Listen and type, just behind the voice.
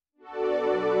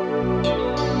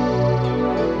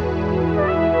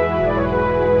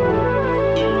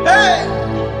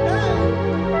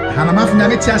Marfo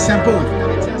Nyame tia sample.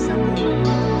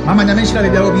 Mama Nyame shira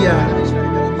bebia obia.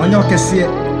 Onyo kese.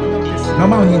 No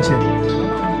ma onyenche.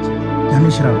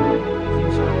 Nyame shira.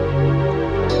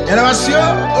 Era wasio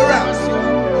ora.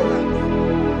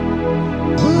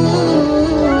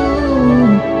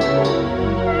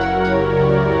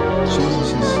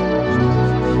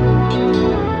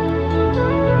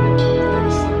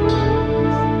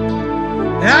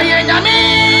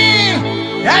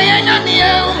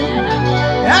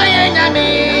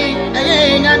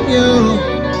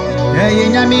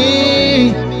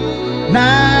 Nyame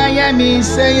na Nyame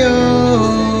say yo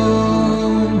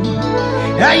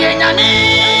Nyame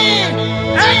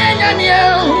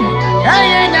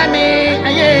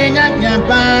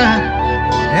pa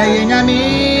Nyame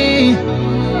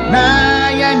na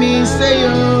Nyame say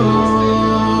yo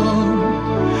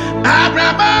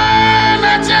Abraba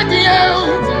na chadio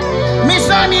mi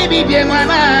so mi bibie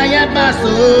mwana ya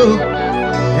baso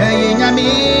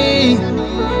Nyame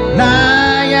na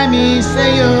Nyame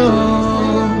say yo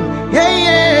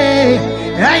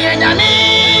Nyame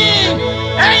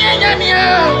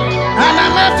ana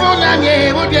mafuna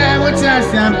nye wodia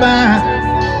wotiasampa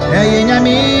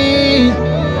Nyame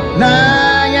na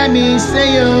Nyame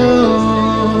say yo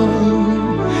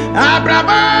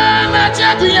Abraba na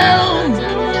chakuyo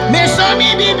me so mi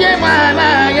bibie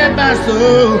mwana ya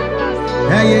baso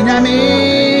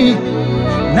Nyame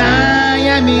na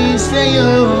Nyame say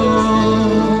yo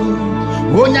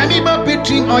O Nyame bo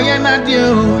pitri oye na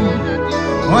dio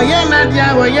oye na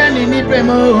dia oye ni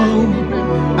premo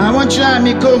I want you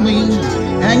me komi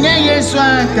enye Yesu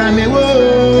aka me wo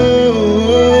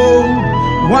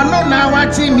wono na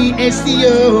wati mi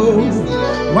esio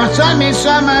wacha me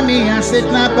shama me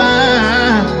asetna pa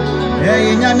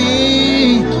Nyame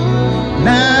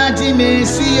na di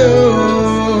mesio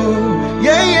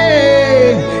Nyame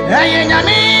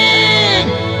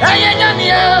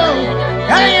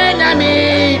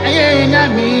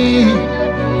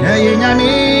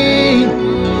Nyame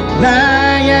na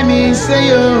Nyame say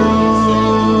yo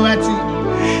ati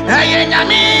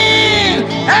Nyame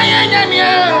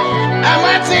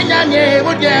amati Nyame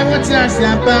wodia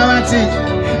wotiasampa ati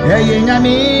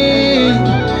Nyame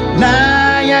na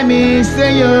Nyame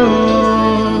say yo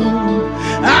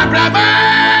Abraba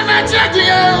na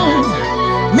chadio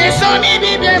me so mi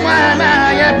bibie mwana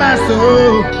ya baso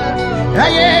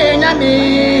Nyame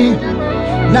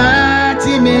na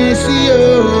ti mesio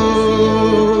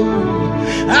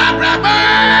Abraba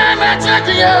na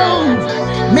chadio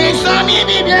me so mi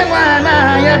bibie mwana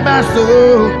ya baso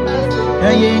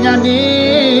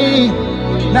Nyame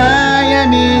na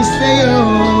Nyame say yo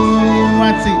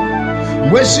ati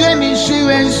weshe mi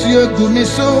shiwe nsio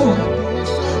gumeso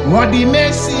wodi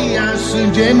mesi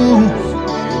asunjemu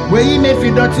we me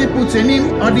fi doti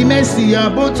putenim odi mesi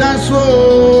abotaso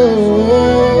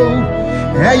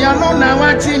ya no na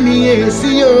wati mi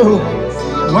esio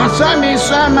wasa mi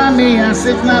sama mi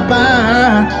asitna pa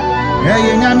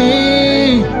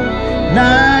Nyame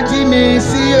na di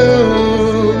mesio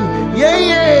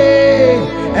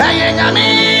Nyame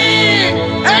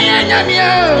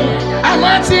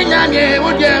amati Nyame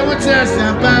wodia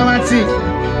wotiasampa wati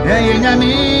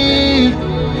Nyame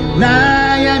na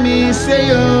Nyame say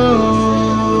yo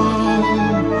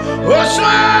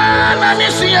Oswa na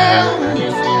misio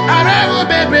arawo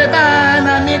bebreba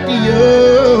na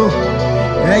mitio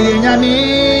Nyame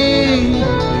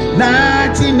na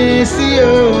ti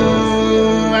mesio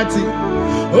ati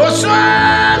Oswa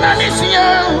na misio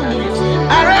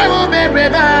arawo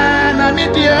bebreba na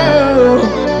mitio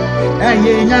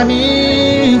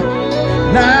Nyame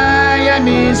na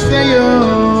Nyame say yo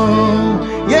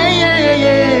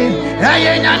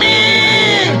Nyame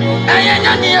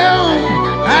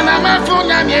ana Marfo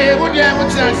Nyame wodia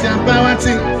wotiasampa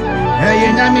wati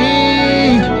Nyame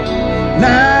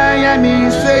na Nyame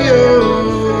say yo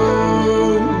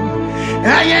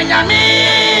Nyame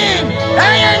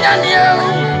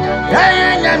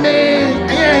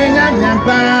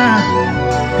pa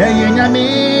Nyame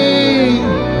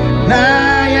na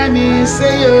Nyame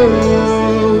say yo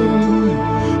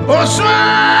Oswa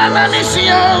na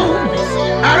misio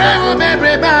arawo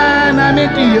bebreba na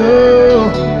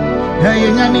mitio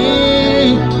Nyame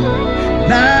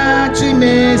na ti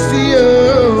mesio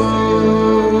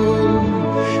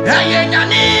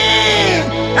Nyame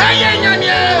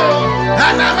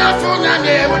ana Marfo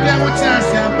Nyame wodia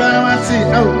wotiasampa wati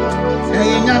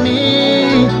Nyame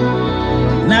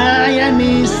na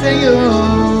Nyame say yo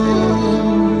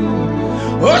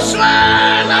Oswa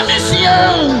na misio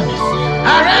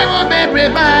arawo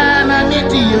bebreba na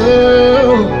mitio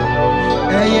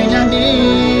Nyame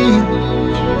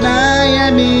na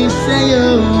Nyame say yo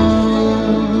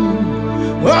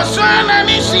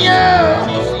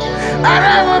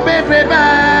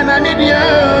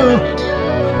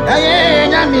Aye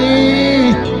Nyame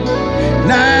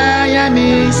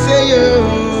Nyame say yo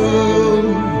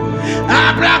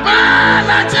Abraba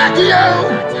na take yo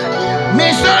me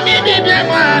so me bibi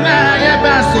mwana ya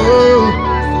baso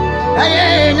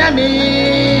Aye Nyame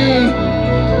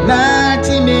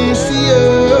Nati me see yo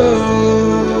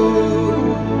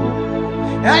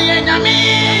Aye Nyame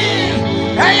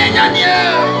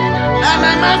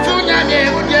Ama Marfo Nyame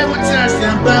uje mutasi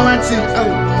ampawati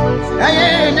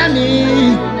Aye Nyame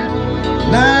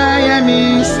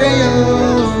Nyame say yo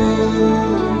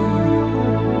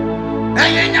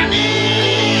Aye Nyame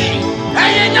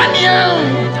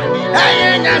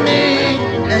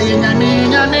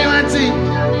Nyame wati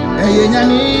Aye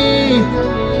Nyame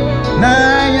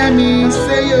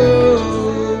say yo